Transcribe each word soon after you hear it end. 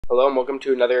Hello and welcome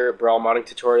to another Brawl modding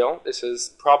tutorial. This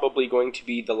is probably going to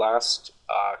be the last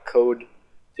code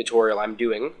tutorial I'm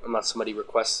doing, unless somebody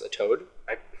requests a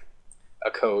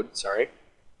code, sorry.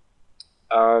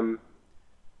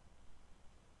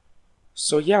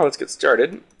 So yeah, let's get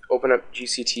started. Open up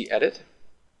GCT Edit,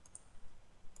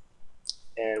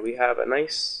 and we have a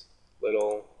nice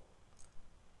little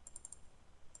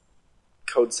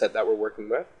code set that we're working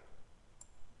with.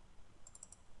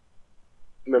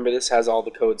 Remember, this has all the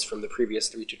codes from the previous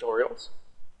 3 tutorials.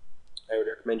 I would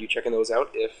recommend you checking those out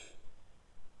if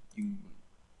you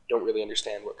don't really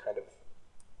understand what kind of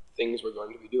things we're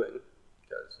going to be doing,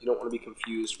 because you don't want to be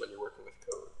confused when you're working with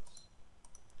codes.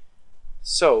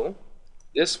 So,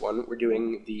 this one, we're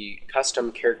doing the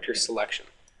custom character selection.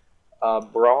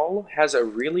 Brawl has a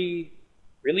really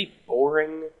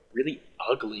boring, really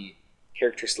ugly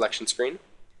character selection screen.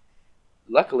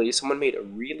 Luckily, someone made a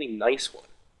really nice one,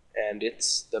 and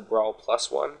it's the Brawl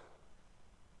Plus one,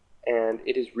 and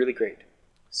it is really great.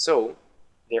 So,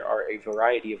 there are a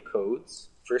variety of codes.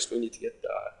 First, we need to get the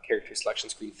character selection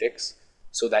screen fixed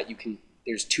so that you can,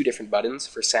 there's 2 different buttons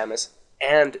for Samus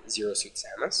and Zero Suit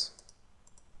Samus.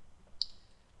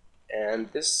 And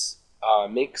this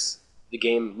makes the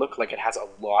game look like it has a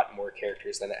lot more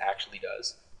characters than it actually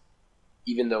does.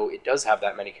 Even though it does have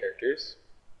that many characters,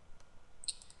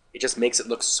 it just makes it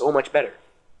look so much better.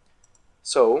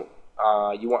 So,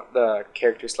 you want the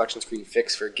character selection screen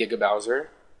fixed for Giga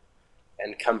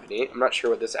and Company. I'm not sure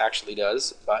what this actually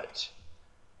does, but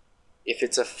if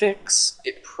it's a fix,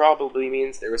 it probably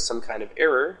means there was some kind of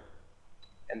error,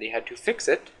 and they had to fix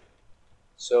it,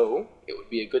 so it would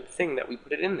be a good thing that we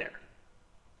put it in there.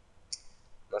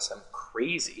 Unless I'm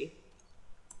crazy.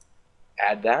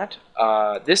 Add that.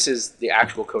 This is the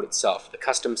actual code itself, the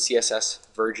custom CSS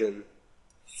version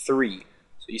 3.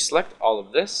 So you select all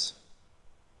of this,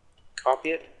 copy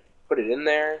it, put it in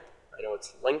there. I know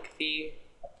it's lengthy,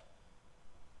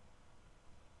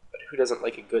 but who doesn't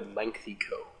like a good lengthy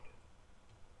code?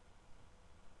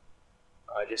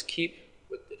 Just keep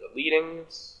with the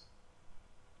deletings.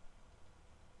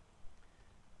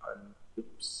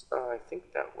 Oops, I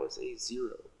think that was a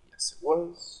 0. Yes, it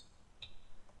was.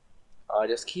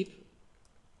 Just keep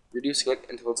reducing it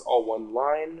until it's all one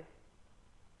line.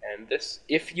 And this,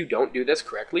 if you don't do this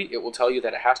correctly, it will tell you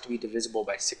that it has to be divisible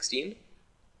by 16,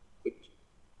 which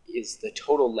is the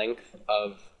total length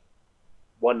of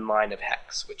one line of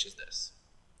hex, which is this.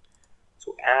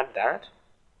 So add that,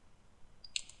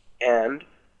 and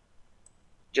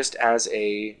just as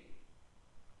a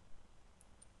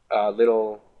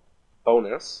little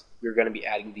bonus, we're going to be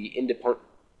adding the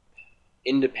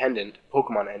independent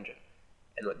Pokemon engine.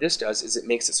 And what this does is it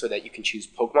makes it so that you can choose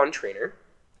Pokemon Trainer,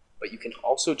 but you can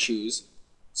also choose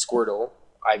Squirtle,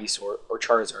 Ivysaur, or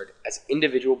Charizard as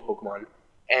individual Pokemon,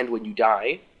 and when you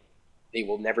die, they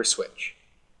will never switch.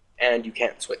 And you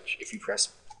can't switch if you press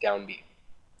down B.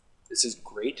 This is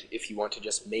great if you want to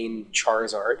just main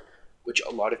Charizard, which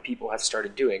a lot of people have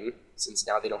started doing, since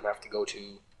now they don't have to go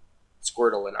to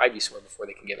Squirtle and Ivysaur before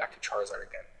they can get back to Charizard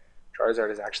again. Charizard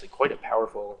is actually quite a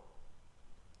powerful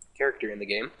character in the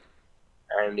game,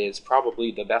 and is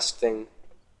probably the best thing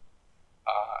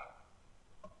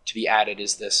to be added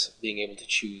is this, being able to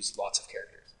choose lots of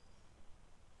characters.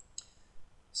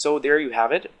 So there you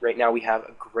have it. Right now we have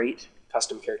a great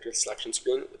custom character selection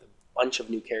screen with a bunch of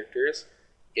new characters.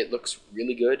 It looks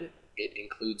really good. It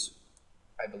includes,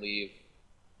 I believe,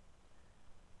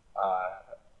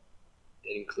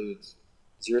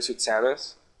 Zero Suit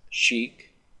Samus,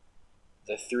 Sheik,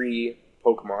 the 3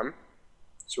 Pokemon.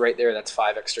 So right there, that's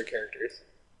 5 extra characters.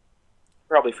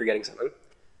 Probably forgetting something.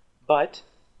 But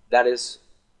that is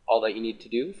all that you need to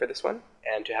do for this one.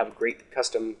 And to have a great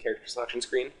custom character selection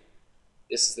screen,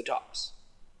 this is the tops.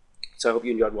 So I hope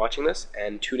you enjoyed watching this,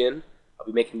 and tune in. I'll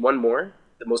be making one more,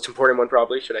 the most important one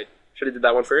probably. Should have did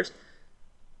that one first.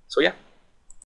 So yeah.